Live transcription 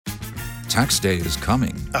Tax day is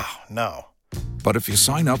coming. Oh, no. But if you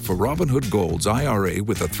sign up for Robinhood Gold's IRA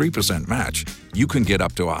with a 3% match, you can get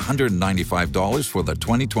up to $195 for the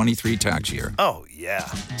 2023 tax year. Oh, yeah.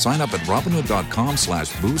 Sign up at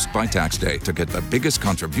Robinhood.com/boost by tax day to get the biggest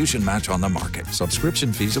contribution match on the market.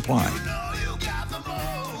 Subscription fees apply.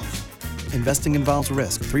 Investing involves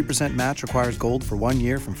risk. 3% match requires gold for 1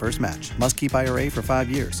 year from first match. Must keep IRA for 5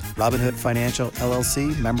 years. Robinhood Financial,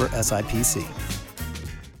 LLC, member SIPC.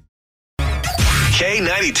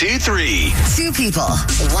 K92-3. Two people,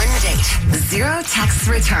 one date, 0 texts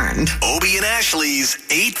returned. Obie and Ashley's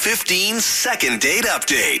 8:15 second date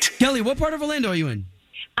update. Kelly, what part of Orlando are you in?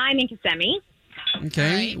 I'm in Kissimmee.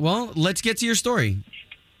 Okay, well, let's get to your story.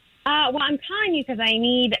 Well, I'm calling you because I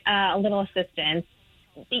need a little assistance.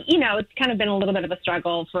 You know, it's kind of been a little bit of a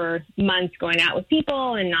struggle for months going out with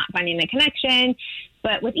people and not finding a connection.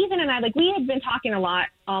 But with Ethan and I, we had been talking a lot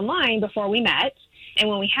online before we met. And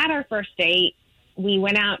when we had our first date, we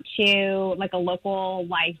went out to a local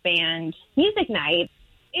live band music night.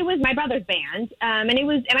 It was my brother's band. And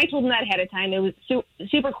I told him that ahead of time. It was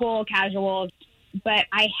super cool, casual, but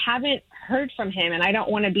I haven't heard from him. And I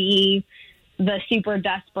don't want to be the super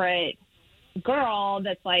desperate girl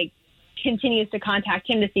that's continues to contact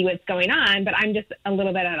him to see what's going on, but I'm just a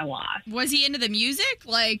little bit at a loss. Was he into the music?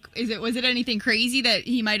 Was it anything crazy that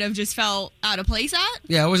he might have just felt out of place at?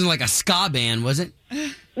 Yeah, it wasn't like a ska band, was it? No,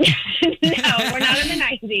 we're not in the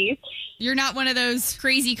 90s. You're not one of those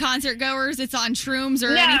crazy concert goers that's on shrooms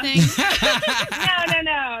or No. anything?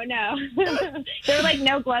 No. There were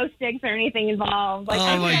no glow sticks or anything involved.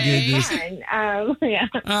 Oh, my goodness. Yeah.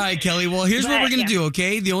 All right, Kelly. Well, here's what we're going to do,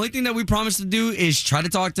 okay? The only thing that we promise to do is try to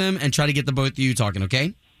talk to him and try to get the both of you talking,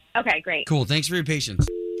 okay? Okay, great. Cool. Thanks for your patience.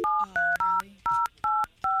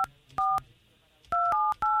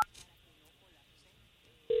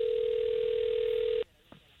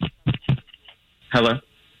 Hello?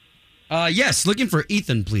 Yes, looking for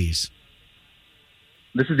Ethan, please.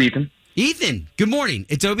 This is Ethan. Ethan, good morning.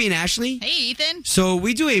 It's Obie and Ashley. Hey, Ethan. So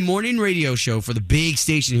we do a morning radio show for the big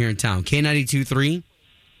station here in town, K92.3.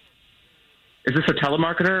 Is this a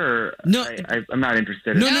telemarketer or No. I'm not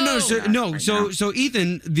interested. No. So, So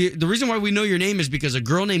Ethan, the reason why we know your name is because a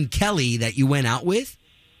girl named Kelly that you went out with,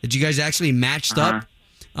 that you guys actually matched up.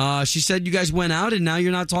 She said you guys went out and now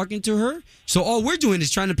you're not talking to her. So all we're doing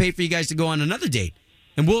is trying to pay for you guys to go on another date,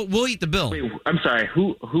 and we'll eat the bill. Wait, I'm sorry.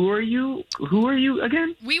 Who are you? Who are you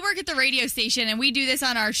again? We work at the radio station, and we do this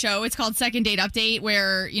on our show. It's called Second Date Update,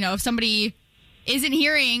 where, if somebody isn't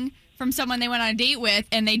hearing from someone they went on a date with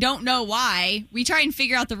and they don't know why, we try and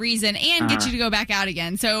figure out the reason and get you to go back out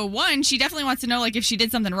again. So, one, she definitely wants to know, if she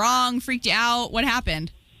did something wrong, freaked you out, what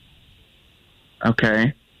happened?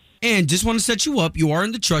 Okay. And just want to set you up. You are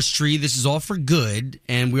in the trust tree. This is all for good,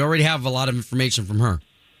 and we already have a lot of information from her.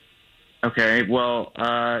 Okay. Well,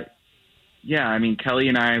 yeah. I mean, Kelly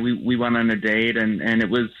and I, we went on a date, and it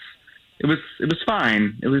was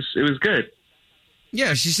fine. It was good.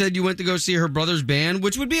 Yeah, she said you went to go see her brother's band,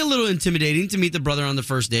 which would be a little intimidating to meet the brother on the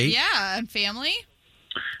first date. Yeah, and family.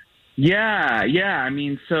 Yeah. I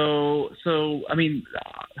mean, so I mean,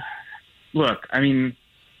 look. I mean,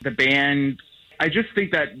 the band. I just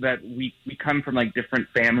think that we come from different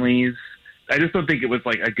families. I just don't think it was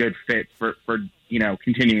a good fit for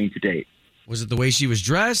continuing to date. Was it the way she was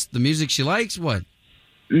dressed, the music she likes, what?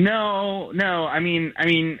 No. I mean,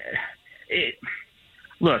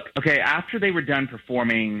 look, okay. After they were done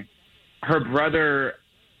performing, her brother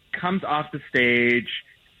comes off the stage,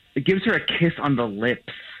 gives her a kiss on the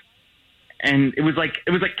lips, and it was a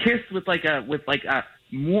kiss with a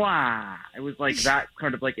mwah. It was that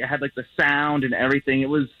kind of it had the sound and everything. It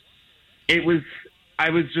was. I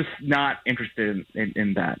was just not interested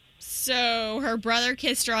in that. So her brother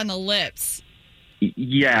kissed her on the lips.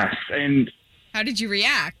 Yes, and how did you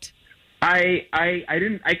react? I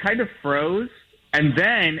didn't. I kind of froze, and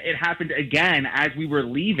then it happened again as we were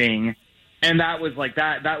leaving, and that was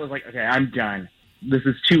that. That was okay, I'm done. This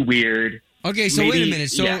is too weird. Okay, so wait a minute.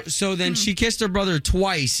 So then she kissed her brother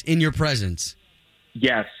twice in your presence.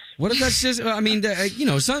 Yes. What if that's just? I mean,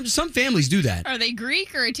 some families do that. Are they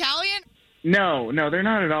Greek or Italian? No, they're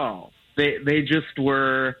not at all. They just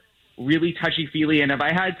were really touchy-feely, and if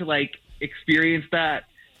I had to experience that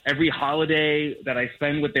every holiday that I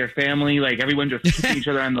spend with their family, everyone just kissing each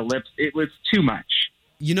other on the lips, it was too much.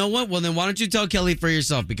 You know what? Well, then why don't you tell Kelly for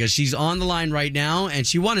yourself, because she's on the line right now and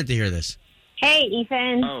she wanted to hear this. Hey,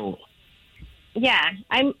 Ethan. Oh. Yeah,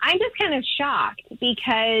 I'm just kind of shocked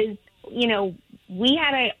because we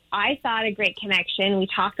had I thought a great connection. We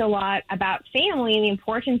talked a lot about family and the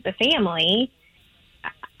importance of family.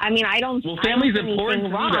 I mean, I don't. Well, I don't family's see anything important to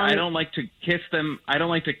me, wrong. but I don't like to kiss them. I don't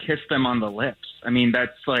like to kiss them on the lips. I mean,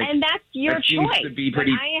 that's like, And that's your that seems choice. to be But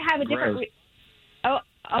pretty I have a different. gross.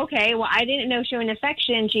 Oh, okay. Well, I didn't know showing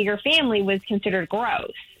affection to your family was considered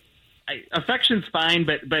gross. Affection's fine,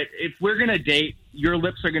 but if we're gonna date, your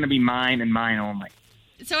lips are gonna be mine and mine only.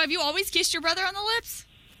 So have you always kissed your brother on the lips?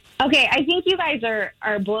 Okay, I think you guys are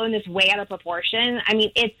blowing this way out of proportion. I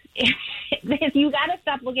mean, it's you got to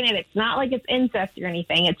stop looking at it. It's not like it's incest or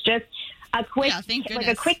anything. It's just a quick, thank like a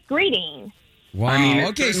goodness. quick greeting. Wow. I mean, it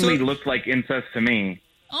okay, so certainly looked like incest to me.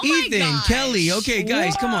 Oh my Ethan, gosh. Kelly. Okay,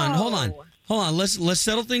 guys, come on. Hold on. Whoa. Hold on. Let's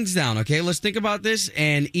settle things down, okay? Let's think about this.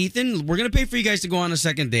 And Ethan, we're going to pay for you guys to go on a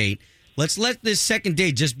second date. Let's let this second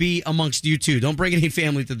date just be amongst you two. Don't bring any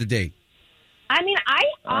family to the date. I mean, I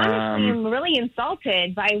honestly am really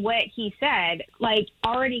insulted by what he said, like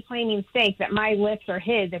already claiming stake that my lips are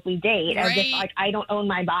his if we date, as if Right. like I don't own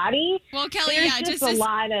my body. Well, Kelly, There's yeah, just just a this-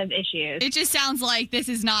 lot of issues. It just sounds like this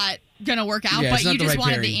is not going to work out, Yeah, but it's not you the just right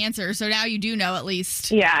wanted pairing. the answer. So now you do know at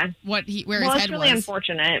least Yeah. where Well, his it's head really was.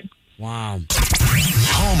 unfortunate. Wow.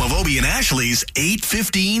 Home of Obie and Ashley's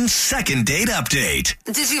 8:15 second date update.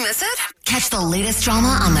 Did you miss it? Catch the latest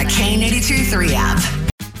drama on the K82 3 app.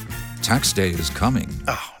 Tax day is coming.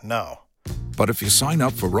 Oh, no. But if you sign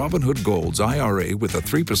up for Robinhood Gold's IRA with a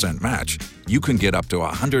 3% match, you can get up to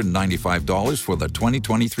 $195 for the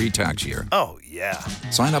 2023 tax year. Oh, yeah.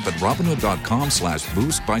 Sign up at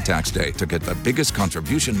Robinhood.com/boost by tax day to get the biggest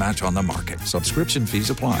contribution match on the market. Subscription fees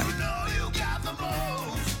apply.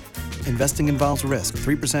 Investing involves risk.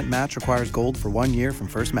 3% match requires gold for 1 year from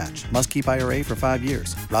first match. Must keep IRA for 5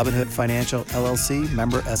 years. Robinhood Financial, LLC,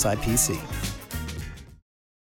 member SIPC.